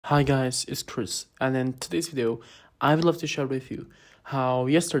Hi guys, it's Chris, and in today's video, I would love to share with you how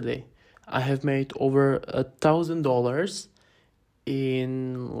yesterday I have made over $1,000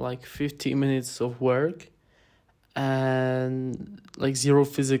 in like 15 minutes of work and like zero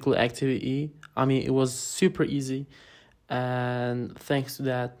physical activity. I mean, it was super easy, and thanks to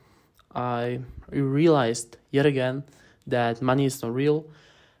that, I realized yet again that money is not real,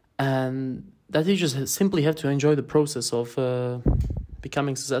 and that you just simply have to enjoy the process of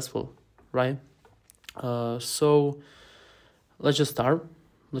becoming successful, right? So let's just start.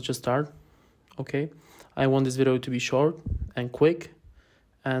 Okay, I want this video to be short and quick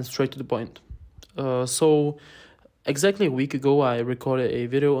and straight to the point. So exactly a week ago, I recorded a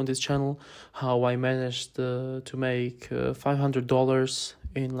video on this channel how I managed to make $500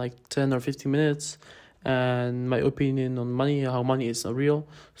 in like 10 or 15 minutes, and my opinion on money, how money is not real.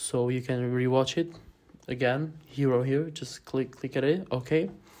 So you can rewatch it again here or here. Just click at it. Okay,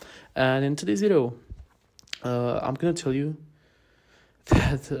 and in today's video, I'm gonna tell you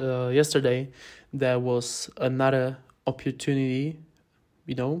that yesterday there was another opportunity,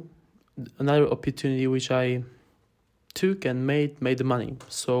 which I took and made the money.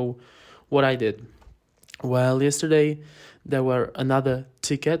 So what I did, well, yesterday there were another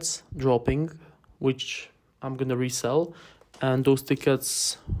tickets dropping, which I'm gonna resell, and those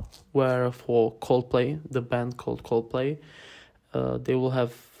tickets were for Coldplay, the band called Coldplay. They will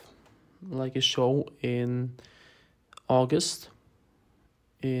have like a show in August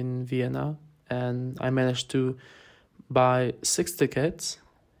in Vienna, and I managed to buy 6 tickets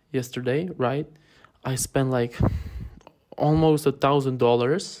yesterday, right? I spent like almost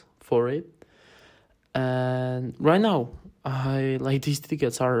 $1,000 for it, and right now these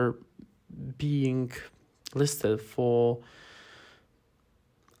tickets are being listed for,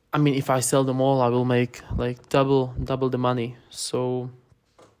 I mean, if I sell them all, I will make like double the money. So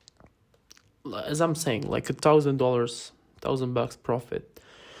as I'm saying, like $1,000 profit,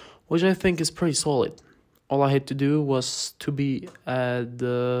 which I think is pretty solid. All I had to do was to be at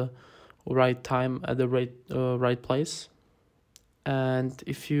the right time, at the right place. And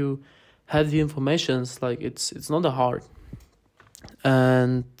if you have the informations, like it's not that hard.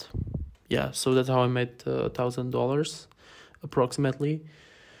 And yeah, so that's how I made $1,000 approximately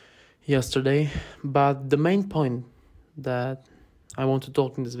yesterday. But the main point that I want to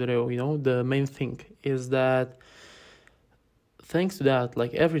talk in this video, the main thing is that thanks to that,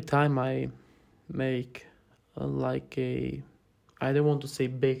 like every time I make I don't want to say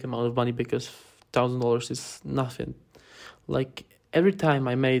big amount of money because $1,000 is nothing. Like every time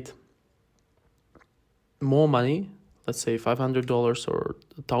I made more money, let's say $500 or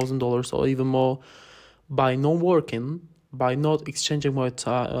 $1,000 or even more, by not working, by not exchanging my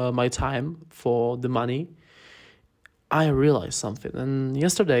time for the money, I realized something. And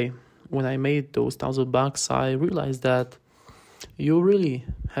yesterday, when I made those $1,000, I realized that you really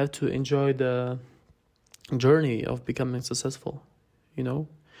have to enjoy the journey of becoming successful,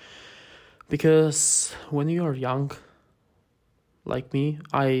 because when you are young, like me,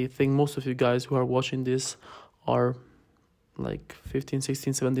 I think most of you guys who are watching this are like 15,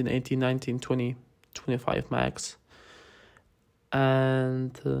 16, 17, 18, 19, 20, 25 max.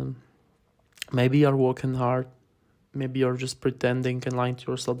 And maybe you're working hard. Maybe you're just pretending and lying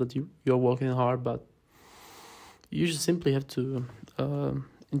to yourself that you're working hard, but you just simply have to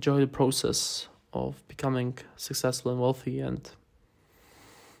enjoy the process of becoming successful and wealthy. And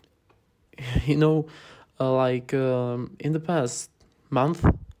in the past month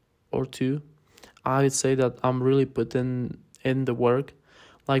or two, I would say that I'm really putting in the work.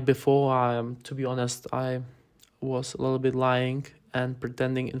 Like before, to be honest, I was a little bit lying and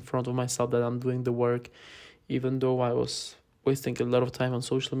pretending in front of myself that I'm doing the work, even though I was wasting a lot of time on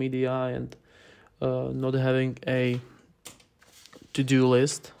social media and not having a to-do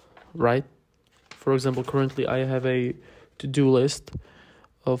list, right? For example, currently I have a to-do list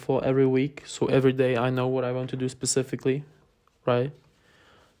for every week, so every day I know what I want to do specifically, right?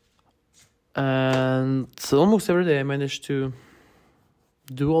 And so almost every day I manage to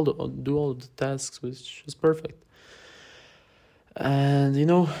do all the tasks, which is perfect. And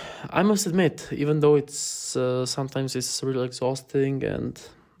I must admit, even though it's sometimes it's really exhausting and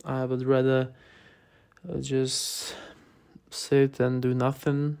I would rather just sit and do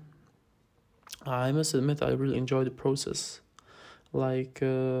nothing, I must admit I really enjoy the process. Like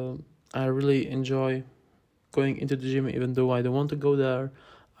I really enjoy going into the gym even though I don't want to go there.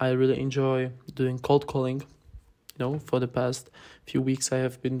 I really enjoy doing cold calling. For the past few weeks I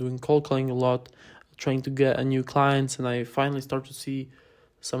have been doing cold calling a lot, trying to get a new clients, and I finally start to see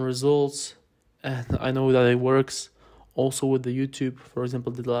some results, and I know that it works. Also with the YouTube, for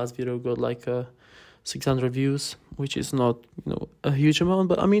example, the last video got like 600 views, which is not, a huge amount,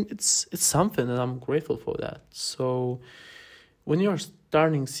 but I mean, it's something, and I'm grateful for that. So when you're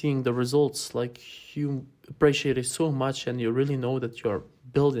starting seeing the results, like, you appreciate it so much, and you really know that you're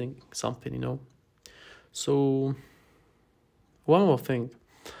building something. So one more thing.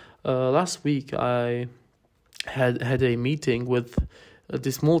 Last week I had a meeting with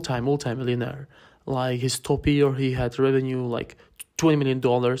this multi-millionaire. Like, his top year, he had revenue like $20 million.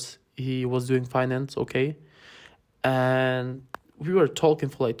 He was doing finance, okay? And we were talking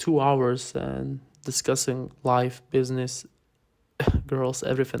for like 2 hours and discussing life, business, girls,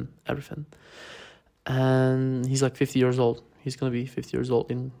 everything. And he's like 50 years old. He's going to be 50 years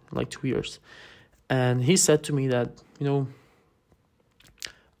old in like 2 years. And he said to me that,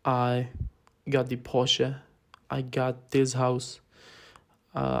 I got the Porsche, I got this house,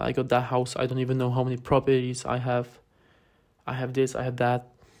 I got that house. I don't even know how many properties I have. I have this, I have that.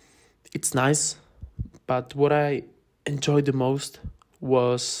 It's nice, but what I enjoyed the most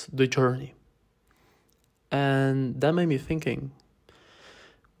was the journey. And that made me thinking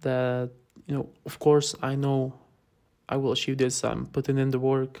that, of course, I know I will achieve this. I'm putting in the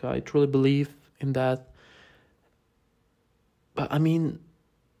work. I truly believe in that. But I mean,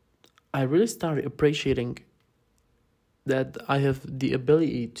 I really started appreciating that I have the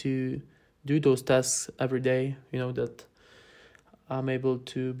ability to do those tasks every day, that I'm able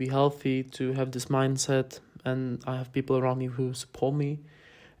to be healthy, to have this mindset, and I have people around me who support me.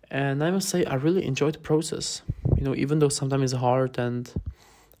 And I must say, I really enjoy the process, even though sometimes it's hard and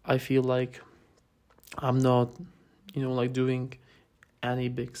I feel like I'm not, like doing any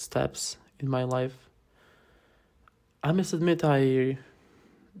big steps in my life. I must admit, I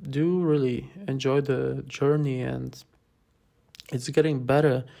do really enjoy the journey, and it's getting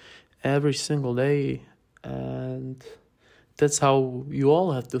better every single day. And that's how you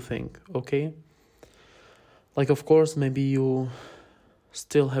all have to think, okay? Like, of course, maybe you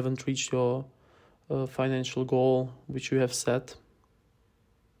still haven't reached your financial goal which you have set.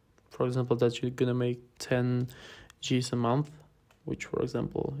 For example, that you're gonna make 10 G's a month, which, for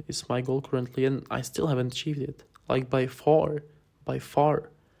example, is my goal currently, and I still haven't achieved it, like by far.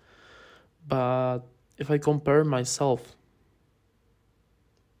 But if I compare myself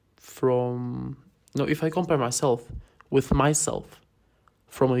with myself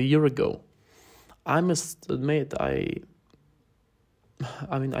from a year ago, I must admit I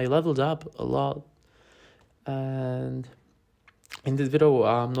leveled up a lot. And in this video,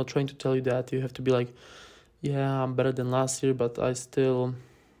 I'm not trying to tell you that you have to be like, yeah, I'm better than last year, but I still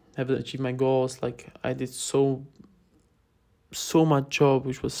haven't achieved my goals. Like, I did so much job,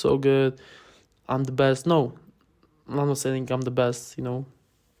 which was so good. I'm the best. No, I'm not saying I'm the best,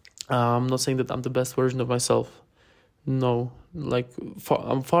 I'm not saying that I'm the best version of myself. No, like,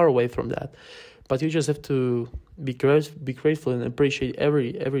 I'm far away from that. But you just have to be grateful and appreciate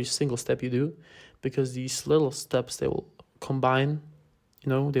every single step you do, because these little steps, they will combine,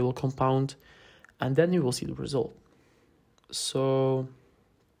 they will compound, and then you will see the result. So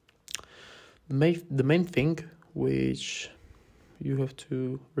the main thing which you have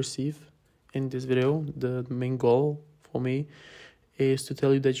to receive in this video, the main goal for me, is to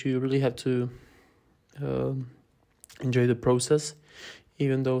tell you that you really have to enjoy the process,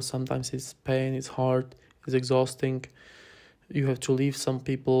 even though sometimes it's pain, it's hard, it's exhausting. You have to leave some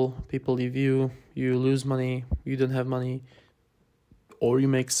people leave you, you lose money, you don't have money, or you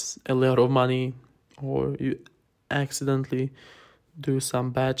make a lot of money, or you accidentally do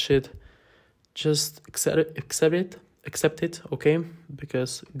some bad shit. Just accept it, okay?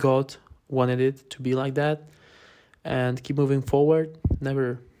 Because God wanted it to be like that, and keep moving forward.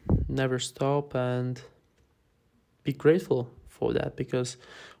 Never stop, and be grateful for that, because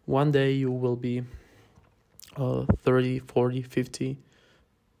one day you will be 30, 40, 50.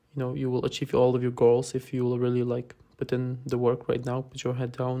 You will achieve all of your goals if you will really like put in the work right now, put your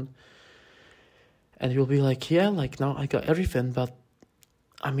head down, and you'll be like, yeah, like now I got everything. But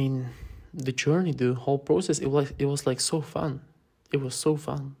I mean, the journey, the whole process, it was like so fun. It was so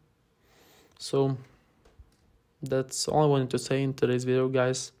fun. So that's all I wanted to say in today's video,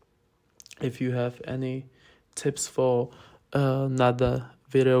 guys. If you have any tips for another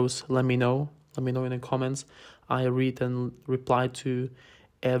videos, let me know in the comments. I read and reply to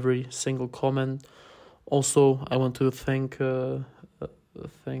every single comment. Also, I want to thank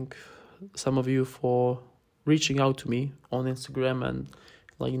some of you for reaching out to me on Instagram, and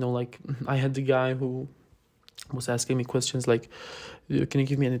like I had the guy who was asking me questions like, can you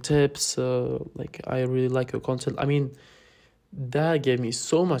give me any tips? Like, I really like your content. I mean, that gave me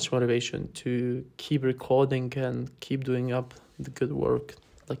so much motivation to keep recording and keep doing up the good work.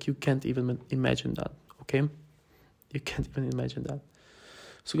 Like, you can't even imagine that, okay? You can't even imagine that.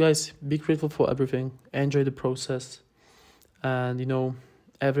 So guys, be grateful for everything. Enjoy the process. And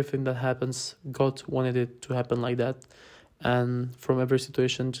everything that happens, God wanted it to happen like that. And from every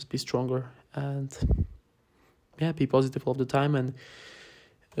situation, just be stronger. And be positive all the time. And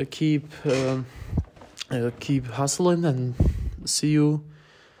keep hustling. And see you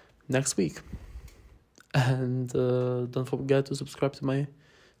next week. And don't forget to subscribe to my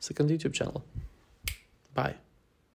second YouTube channel. Bye.